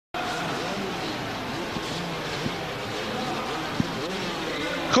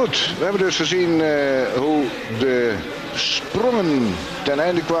Goed, we hebben dus gezien hoe de sprongen ten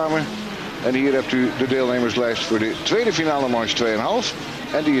einde kwamen. En hier hebt u de deelnemerslijst voor de tweede finale manche 2,5.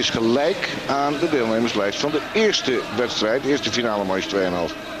 En die is gelijk aan de deelnemerslijst van de eerste wedstrijd, eerste finale manche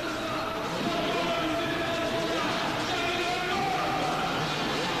 2,5.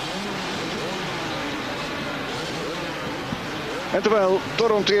 En terwijl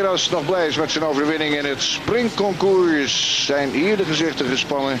Toronteras nog blij is met zijn overwinning in het springconcours, zijn hier de gezichten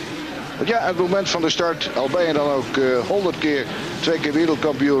gespannen. Want ja, het moment van de start, al ben je dan ook 100 keer, 2 keer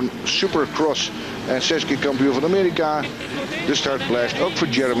wereldkampioen Supercross en 6 keer kampioen van Amerika. De start blijft ook voor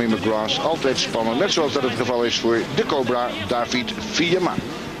Jeremy McGrath altijd spannend, net zoals dat het geval is voor de Cobra David Fiema.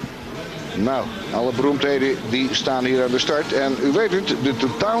 Nou, alle beroemdheden die staan hier aan de start. En u weet het, de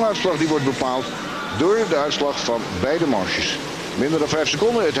totaaluitslag die wordt bepaald door de uitslag van beide manches. Minder dan 5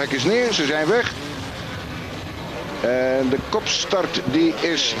 seconden, het hek is neer, ze zijn weg. En de kopstart die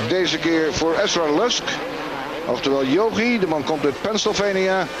is deze keer voor Ezra Lusk. Oftewel Yogi, de man komt uit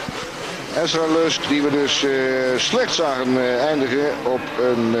Pennsylvania. Ezra Lusk, die we dus slecht zagen eindigen op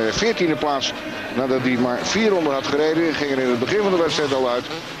een 14e plaats. Nadat hij maar 4 ronden had gereden, ging er in het begin van de wedstrijd al uit.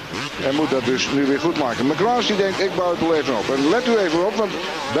 En moet dat dus nu weer goed maken. McGrath die denkt, ik bouw het wel even op. En let u even op, want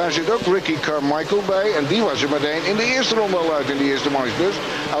daar zit ook Ricky Carmichael bij. En die was er meteen in de eerste ronde al uit in die eerste manche. Dus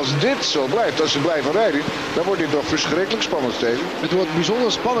als dit zo blijft, als ze blijven rijden, dan wordt dit toch verschrikkelijk spannend, Steven. Het wordt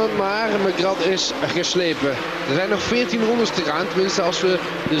bijzonder spannend, maar McGrath is geslepen. Er zijn nog 14 rondes te gaan. Tenminste, als we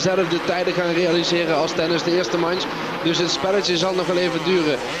dezelfde tijden gaan realiseren als tijdens de eerste manche. Dus het spelletje zal nog wel even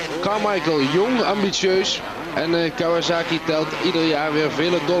duren. Carmichael, jong, ambitieus. En Kawasaki telt ieder jaar weer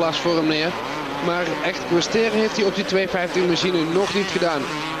vele dollars voor hem neer. Maar echt presteren heeft hij op die 250 machine nog niet gedaan.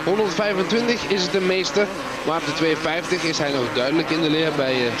 125 is het de meester. Maar op de 250 is hij nog duidelijk in de leer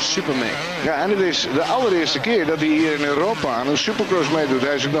bij Supermac. Ja, en het is de allereerste keer dat hij hier in Europa aan een Supercross meedoet.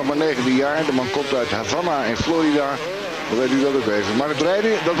 Hij is ook nog maar 19 jaar. De man komt uit Havana in Florida. Dan weet u dat ook even. Maar het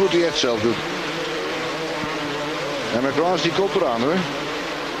rijden, dat moet hij echt zelf doen. En McGrath die komt eraan, hoor.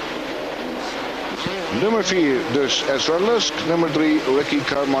 Nummer 4 dus Ezra Lusk, nummer 3 Ricky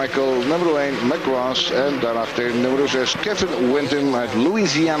Carmichael, nummer 1 McGrath en daarachter nummer 6 Kevin Windham uit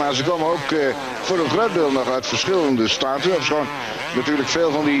Louisiana. Ze komen ook voor een groot deel nog uit verschillende staten. Of gewoon natuurlijk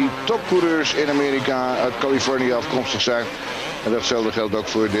veel van die topcoureurs in Amerika uit Californië afkomstig zijn. En datzelfde geldt ook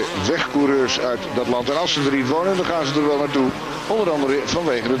voor de wegcoureurs uit dat land. En als ze er niet wonen, dan gaan ze er wel naartoe. Onder andere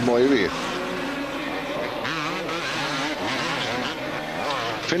vanwege het mooie weer.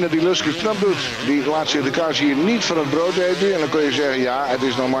 Ik vind dat die Lusk het knap doet. Die laat zich de kaas hier niet van het brood eten. En dan kun je zeggen, ja, het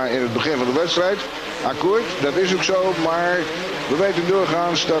is nog maar in het begin van de wedstrijd. Akkoord, dat is ook zo. Maar we weten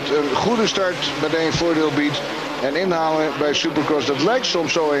doorgaans dat een goede start meteen voordeel biedt. En inhalen bij Supercross, dat lijkt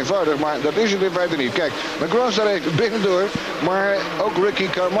soms zo eenvoudig, maar dat is het in feite niet. Kijk, McGrath daar even binnendoor, maar ook Ricky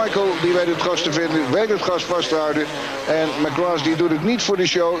Carmichael, die weet het gas te vinden, weet het gas vast te houden. En McGrath die doet het niet voor de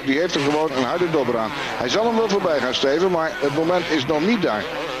show, die heeft er gewoon een harde dobber aan. Hij zal hem wel voorbij gaan, Steven, maar het moment is nog niet daar.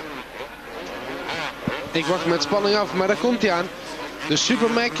 Ik wacht met spanning af, maar daar komt hij aan. De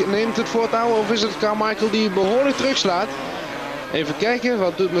Supermac neemt het voortouw, of is het Carmichael die behoorlijk terugslaat? Even kijken,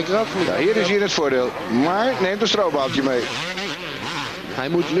 wat doet McGrath? Ja, hier is hier het voordeel, maar neemt een strobaaltje mee. Hij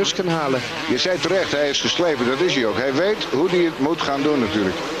moet Lusk gaan halen. Je zei terecht, hij is geslepen, dat is hij ook. Hij weet hoe hij het moet gaan doen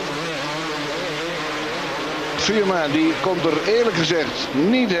natuurlijk. Fiema die komt er eerlijk gezegd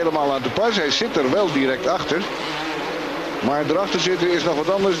niet helemaal aan te pas. Hij zit er wel direct achter. Maar erachter zitten is nog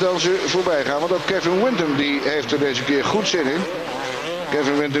wat anders dan ze voorbij gaan. Want ook Kevin Windham die heeft er deze keer goed zin in.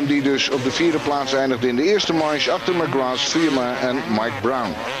 Kevin Windham die dus op de 4e plaats eindigt in de eerste manche achter McGrath, Fiema en Mike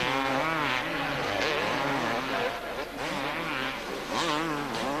Brown.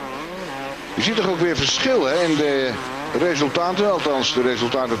 Je ziet toch ook weer verschil hè, in de resultaten. Althans de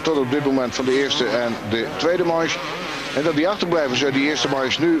resultaten tot op dit moment van de eerste en de tweede manche. En dat die achterblijvers uit die eerste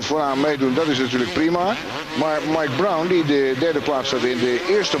manche nu vooraan meedoen, dat is natuurlijk prima. Maar Mike Brown, die de 3e plaats had in de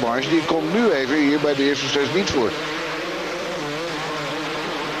eerste manche, die komt nu even hier bij de eerste 6 niet voor.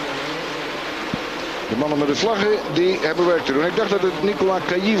 De mannen met de vlaggen, die hebben werk te doen. Ik dacht dat het Nicolas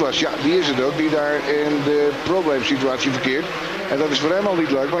Cailly was. Ja, die is het ook, die daar in de probleemsituatie verkeert. En dat is voor hem al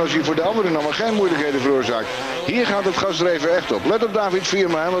niet leuk, maar als hij voor de anderen nog maar geen moeilijkheden veroorzaakt. Hier gaat het gas er even echt op. Let op David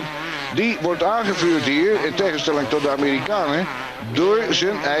Fiema, want die wordt aangevuurd hier, in tegenstelling tot de Amerikanen, door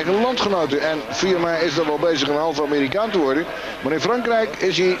zijn eigen landgenoten. En Fiema is dan wel bezig een halve Amerikaan te worden. Maar in Frankrijk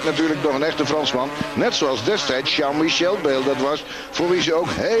is hij natuurlijk nog een echte Fransman. Net zoals destijds Jean-Michel Beel dat was, voor wie ze ook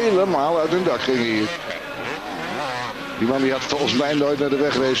helemaal uit hun dak gingen hier. Die man die had volgens mij nooit naar de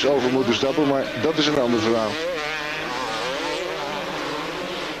wegrace over moeten stappen, maar dat is een ander verhaal.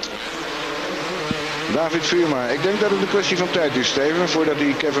 David Vierma. Ik denk dat het een kwestie van tijd is, Steven, voordat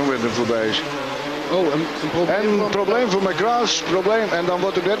die Kevin Windham voorbij is. Oh, een probleem. En een probleem voor McGrath. En dan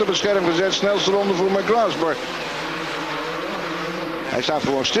wordt er net op het scherm gezet. Snelste ronde voor McGrath. Maar hij staat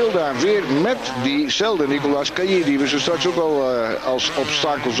gewoon stil daar. Weer met diezelfde Nicolas Cailly. Die we zo straks ook al als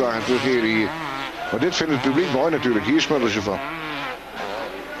obstakel zagen terugkeren hier. Maar dit vindt het publiek mooi natuurlijk. Hier smullen ze van.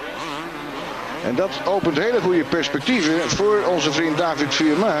 En dat opent hele goede perspectieven voor onze vriend David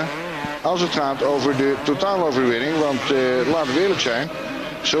Vierma. Als het gaat over de totaaloverwinning. Want laten we eerlijk zijn.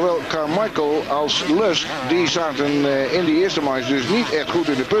 Zowel Carmichael als Lusk, die zaten in die eerste match dus niet echt goed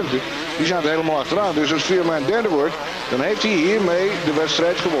in de punten. Die zaten helemaal achteraan. Dus als Vierma een derde wordt, dan heeft hij hiermee de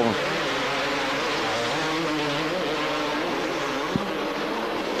wedstrijd gewonnen.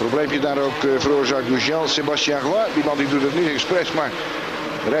 Probleempje daar ook veroorzaakt Michel Sébastien Roy. Die man die doet het niet expres, maar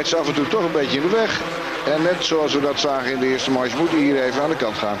rijdt ze af en toe toch een beetje in de weg. En net zoals we dat zagen in de eerste match, moet hij hier even aan de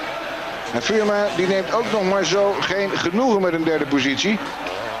kant gaan. En Vierma die neemt ook nog maar zo geen genoegen met een derde positie.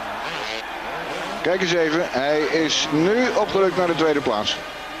 Kijk eens even, hij is nu opgerukt naar de tweede plaats.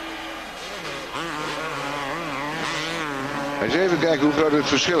 Eens even kijken hoe groot het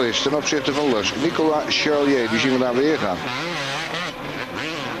verschil is ten opzichte van Lusk. Nicolas Charlier, die zien we daar weer gaan.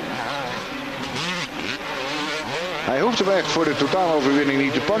 Hij hoeft hem echt voor de totaaloverwinning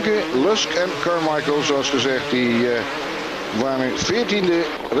niet te pakken. Lusk en Carmichael, zoals gezegd, die waren 14e,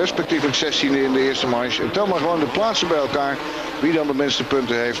 respectievelijk 16e in de eerste manche. En tel maar gewoon de plaatsen bij elkaar. Wie dan de minste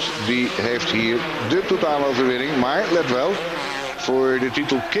punten heeft, die heeft hier de totaaloverwinning. Maar let wel, voor de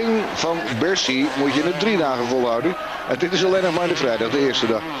titel King van Bercy moet je het 3 dagen volhouden. En dit is alleen nog maar de vrijdag, de eerste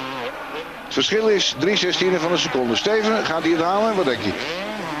dag. Het verschil is 3/16 van een seconde. Steven, gaat hij het halen? Wat denk je?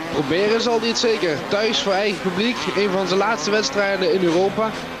 Proberen zal hij het zeker. Thuis voor eigen publiek. Een van zijn laatste wedstrijden in Europa.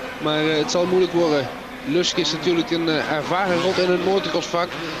 Maar het zal moeilijk worden. Lusk is natuurlijk een ervaren rot in het motocrossvak.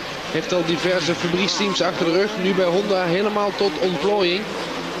 Heeft al diverse fabrieksteams achter de rug. Nu bij Honda helemaal tot ontplooiing.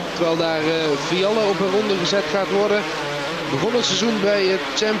 Terwijl daar Vialle op een ronde gezet gaat worden. Begon het seizoen bij het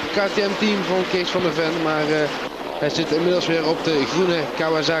Champ KTM team van Kees van der Ven. Maar hij zit inmiddels weer op de groene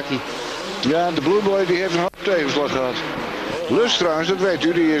Kawasaki. Ja, de Blue Boy die heeft een hoop tegenslag gehad. Lusk trouwens, dat weet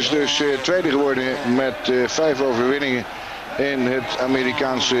u, die is dus tweede geworden met 5 overwinningen in het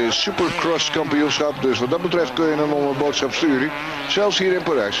Amerikaanse Supercross kampioenschap. Dus wat dat betreft kun je hem om een boodschap sturen. Zelfs hier in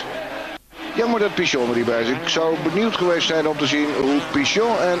Parijs. Jammer dat Pichon er niet bij is. Ik zou benieuwd geweest zijn om te zien hoe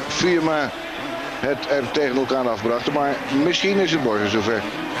Pichon en Vierma het er tegen elkaar afbrachten. Maar misschien is het morgen zover.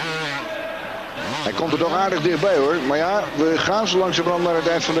 Hij komt er toch aardig dichtbij hoor. Maar ja, we gaan zo langzamerhand naar het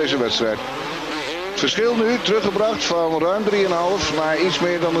eind van deze wedstrijd. Het verschil nu teruggebracht van ruim 3,5 naar iets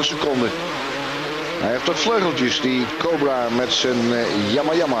meer dan een seconde. Hij heeft wat vleugeltjes, die Cobra met zijn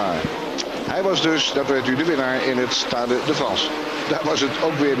Yama. Hij was dus, dat weet u, de winnaar in het Stade de France. Daar was het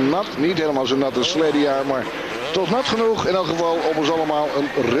ook weer nat. Niet helemaal zo nat als verleden jaar, maar toch nat genoeg in elk geval om ons allemaal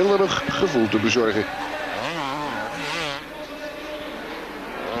een rillerig gevoel te bezorgen.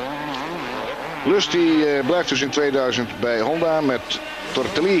 Lust die blijft dus in 2000 bij Honda met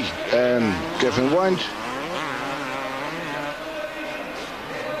Tortelli en Kevin Wind.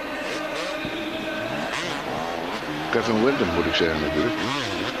 Kevin Windham moet ik zeggen natuurlijk.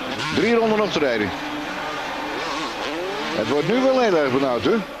 3 ronden nog te rijden. Het wordt nu wel heel erg benauwd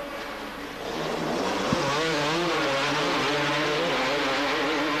hoor.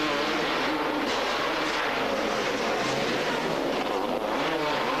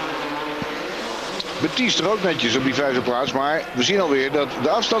 Betiest er ook netjes op die 5e plaats, maar we zien alweer dat de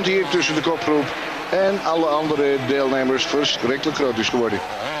afstand hier tussen de kopgroep en alle andere deelnemers verschrikkelijk groot is geworden.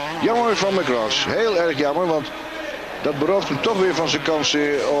 Jammer van McGrath, heel erg jammer, want dat berooft hem toch weer van zijn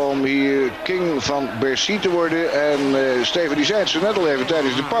kansen om hier King van Bercy te worden. En Steven die zei het zo net al even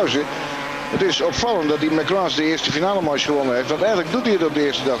tijdens de pauze. Het is opvallend dat die McGrath de eerste finale match gewonnen heeft. Want eigenlijk doet hij het op de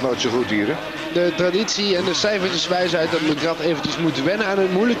eerste dag nooit zo goed hier. Hè? De traditie en de cijfertjes wijzen uit dat McGrath eventjes moet wennen aan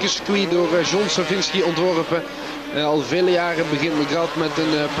een moeilijke circuit door John Stravinsky ontworpen. Al vele jaren begint McGrath met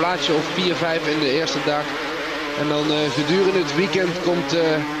een plaatsje of 4-5 in de eerste dag. En dan gedurende het weekend komt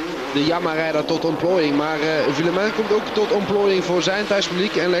de Yamaha-rijder tot ontplooiing. Maar Villemin komt ook tot ontplooiing voor zijn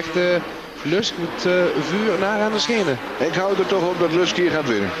thuispubliek en legt Lusk met vuur naar aan de schenen. Ik hou er toch op dat Lusk hier gaat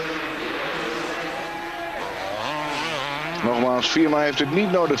winnen. Nogmaals, Vierma heeft het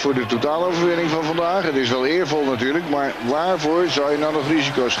niet nodig voor de totaaloverwinning van vandaag. Het is wel eervol natuurlijk, maar waarvoor zou je nou nog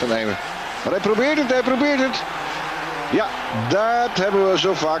risico's gaan nemen? Maar hij probeert het. Ja, dat hebben we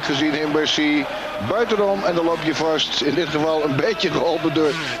zo vaak gezien in Bercy. Buitenom en dan loop je vast. In dit geval een beetje geholpen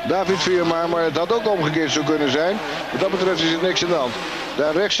door David Vierma, maar het had ook omgekeerd zo kunnen zijn. Wat dat betreft is het niks aan de hand.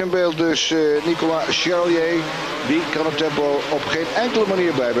 Daar rechts in beeld dus Nicolas Charlier. Die kan het tempo op geen enkele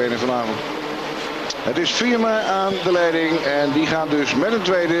manier bijbenen vanavond. Het is Vierma aan de leiding en die gaat dus met een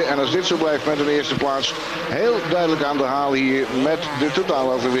tweede. En als dit zo blijft met een eerste plaats, heel duidelijk aan de haal hier met de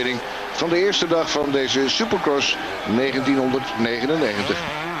totaaloverwinning van de eerste dag van deze Supercross 1999.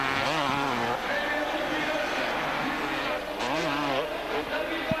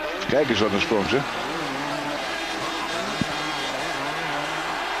 Kijk eens wat een sprong, zeg.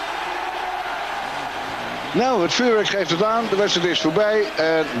 Nou, het vuurwerk geeft het aan. De wedstrijd is voorbij.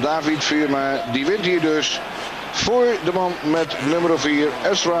 En David Vierma, die wint hier dus voor de man met nummer 4,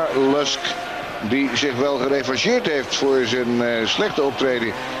 Ezra Lusk. Die zich wel gerevancheerd heeft voor zijn slechte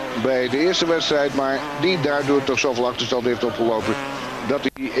optreden bij de eerste wedstrijd. Maar die daardoor toch zoveel achterstand heeft opgelopen dat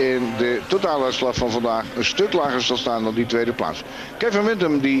hij in de totaaluitslag van vandaag een stuk lager zal staan dan die tweede plaats. Kevin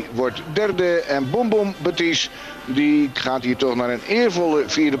Windham die wordt derde en Bom Bom Baptiste die gaat hier toch naar een eervolle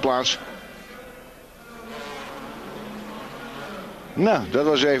vierde plaats. Nou, dat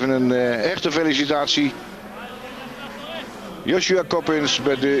was even een echte felicitatie. Joshua Coppins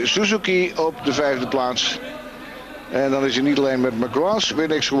met de Suzuki op de vijfde plaats. En dan is hij niet alleen met McGrath weer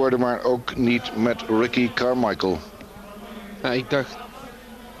niks geworden, maar ook niet met Ricky Carmichael. Ja, ik dacht...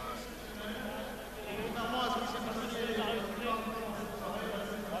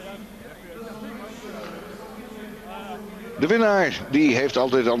 De winnaar die heeft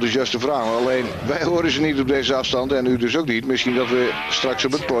altijd enthousiaste vragen. Alleen wij horen ze niet op deze afstand en u dus ook niet. Misschien dat we straks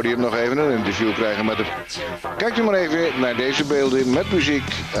op het podium nog even een interview krijgen met hem. Kijkt u maar even naar deze beelden met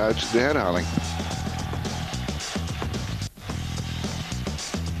muziek uit de herhaling.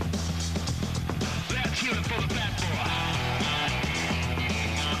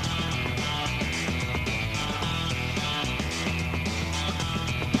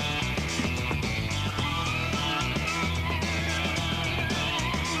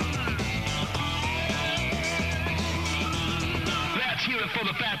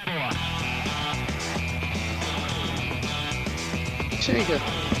 Zeker.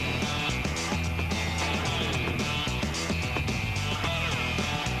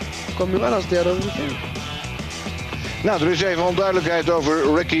 Kom je wel als derde over de film. Nou, er is even onduidelijkheid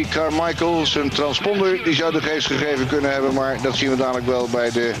over Ricky Carmichael. Zijn transponder die zou de geest gegeven kunnen hebben, maar dat zien we dadelijk wel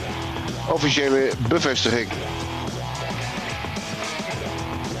bij de officiële bevestiging.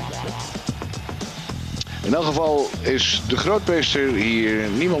 In elk geval is de grootmeester hier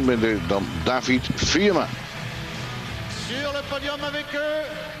niemand minder dan David Vierma. Sur le podium avec eux.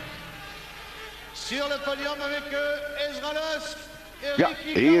 Sur le podium avec eux, Ezra Lusk. Ja,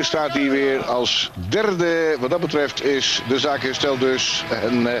 hier staat hij weer als derde. Wat dat betreft is de zaak hersteld dus.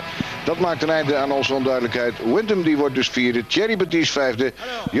 En dat maakt een einde aan onze onduidelijkheid. Windham die wordt dus vierde. Thierry Baptiste vijfde.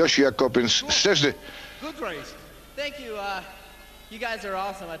 Joshua Coppins zesde. Good race. Thank you. You guys are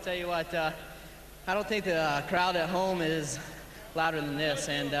awesome. I tell you what, I don't think the crowd at home is louder than this.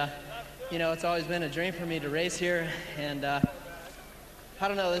 And, you know, it's always been a dream for me to race here. And I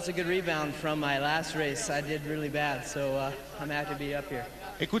don't know, that's a good rebound from my last race. I did really bad, so I'm happy to be up here.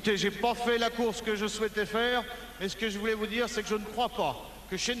 Écoutez, j'ai pas fait la course que je souhaitais faire, mais ce que je voulais vous dire, c'est que je ne crois pas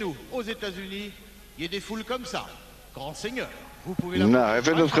que chez nous, aux États-Unis, il y ait des foules comme ça. Grand seigneur, vous pouvez la... Nou, hij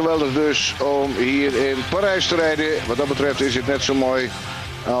vindt het geweldig dus om hier in Parijs te rijden. Wat dat betreft is het net zo mooi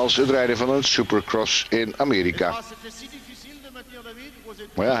als het rijden van een Supercross in Amerika.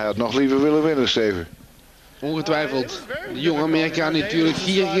 Maar ja, hij had nog liever willen winnen, Steven. Ongetwijfeld. De jonge Amerikaan natuurlijk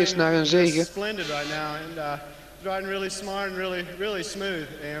gierig is naar een zege. Splendid right now and riding really smart and really smooth.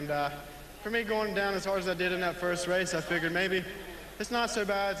 And for me going down as hard as I did in that first race, I figured maybe it's not so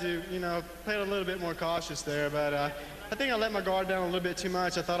bad to, you know, play a little bit more cautious there. But I think I let my guard down a little bit too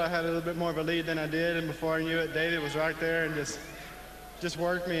much. I thought I had a little bit more of a lead than I did, and before I knew it, David was right there and just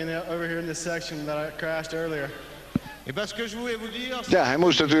worked me over here in this section that I crashed earlier. Ja, hij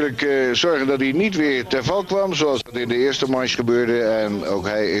moest natuurlijk zorgen dat hij niet weer ter val kwam, zoals dat in de eerste manche gebeurde. En ook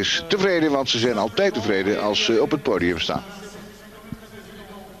hij is tevreden, want ze zijn altijd tevreden als ze op het podium staan.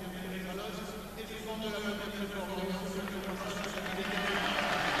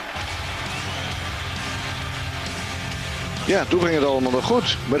 Ja, toen ging het allemaal nog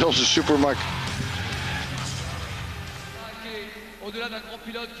goed met onze Supermac. Au-delà d'un grand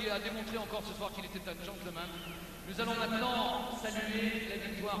pilote qui a démontré encore ce soir qu'il était un gentleman, nous allons maintenant saluer la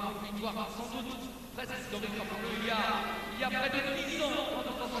victoire sans doute presque historique. Il y a près de 10 ans.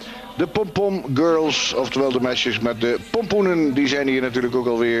 De Pom-Pom Girls, oftewel de meisjes met de pompoenen, die zijn hier natuurlijk ook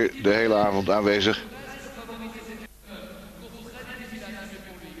alweer de hele avond aanwezig.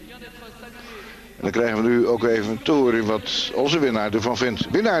 En dan krijgen we nu ook even te horen wat onze winnaar ervan vindt.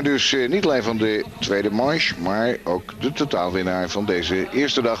 Winnaar dus niet alleen van de tweede manche, maar ook de totaalwinnaar van deze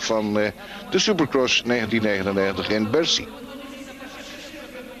eerste dag van de Supercross 1999 in Bercy.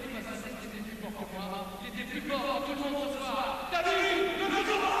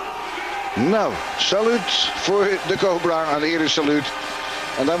 Nou, saluut voor de Cobra, aan de ere saluut.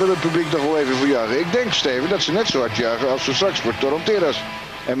 En daar wil het publiek nog wel even voor juichen. Ik denk, Steven, dat ze net zo hard juichen als ze straks voor Toronteras.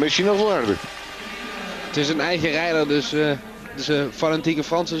 En misschien nog wel harder. Het is een eigen rijder, dus de fanatieke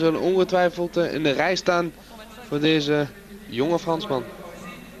Fransen zullen ongetwijfeld in de rij staan voor deze jonge Fransman.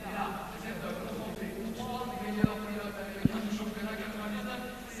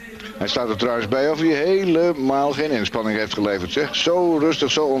 Hij staat er trouwens bij of hij helemaal geen inspanning heeft geleverd. Zeg. Zo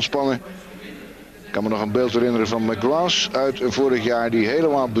rustig, zo ontspannen. Ik kan me nog een beeld herinneren van McGrath uit vorig jaar die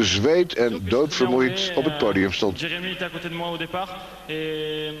helemaal bezweet en doodvermoeid op het podium stond. Jérémy était à côté de moi au départ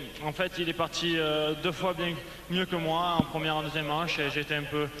et en fait il est parti 2 fois bien mieux que moi en première en deuxième manche et j'étais un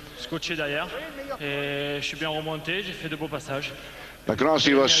peu scotché derrière et je suis bien remonté, j'ai fait de beaux passages. McGrath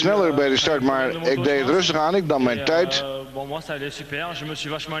was sneller bij de start, maar ik deed het rustig aan. Ik nam mijn tijd. Bon, moi ça allait super. Je me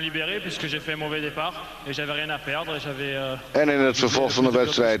suis vachement libéré puisque j'ai fait un mauvais départ et j'avais rien à perdre. En in het vervolg van de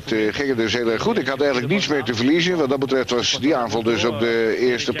wedstrijd ging het dus heel erg goed. Ik had eigenlijk niets meer te verliezen. Wat dat betreft was die aanval dus op de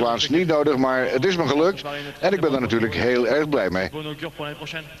eerste plaats niet nodig, maar het is me gelukt. En ik ben er natuurlijk heel erg blij mee.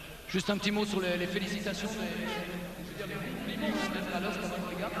 Juste un petit mot sur les félicitations.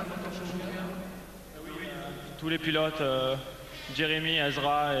 Tous les pilotes, Jérémy,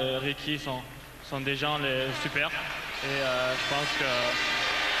 Ezra et Ricky sont des gens super. Et je pense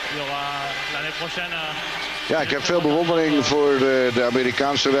qu'il y aura l'année prochaine... Ja, ik heb veel bewondering voor de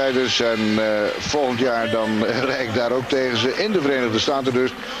Amerikaanse rijders. En volgend jaar dan rijd ik daar ook tegen ze in de Verenigde Staten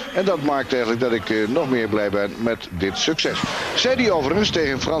dus. En dat maakt eigenlijk dat ik nog meer blij ben met dit succes. Zij die overigens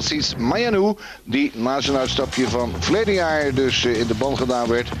tegen Francis Mayanou, die na zijn uitstapje van verleden jaar dus in de band gedaan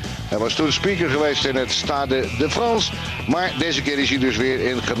werd. Hij was toen speaker geweest in het Stade de France. Maar deze keer is hij dus weer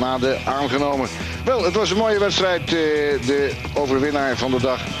in genade aangenomen. Wel, het was een mooie wedstrijd. De overwinnaar van de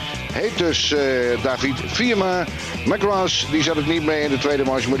dag heet dus David Vierma. McGrath die zat het niet mee in de tweede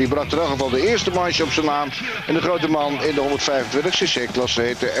manche, maar die bracht in elk geval de eerste manche op zijn naam. En de grote man in de 125cc-klasse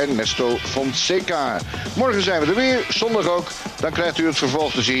heette Ernesto Fonseca. Morgen zijn we er weer, zondag ook. Dan krijgt u het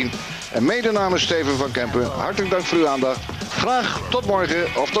vervolg te zien. En mede namens Steven van Kempen, hartelijk dank voor uw aandacht. Graag tot morgen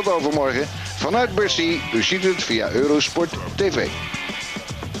of tot overmorgen vanuit Bercy. U ziet het via Eurosport TV.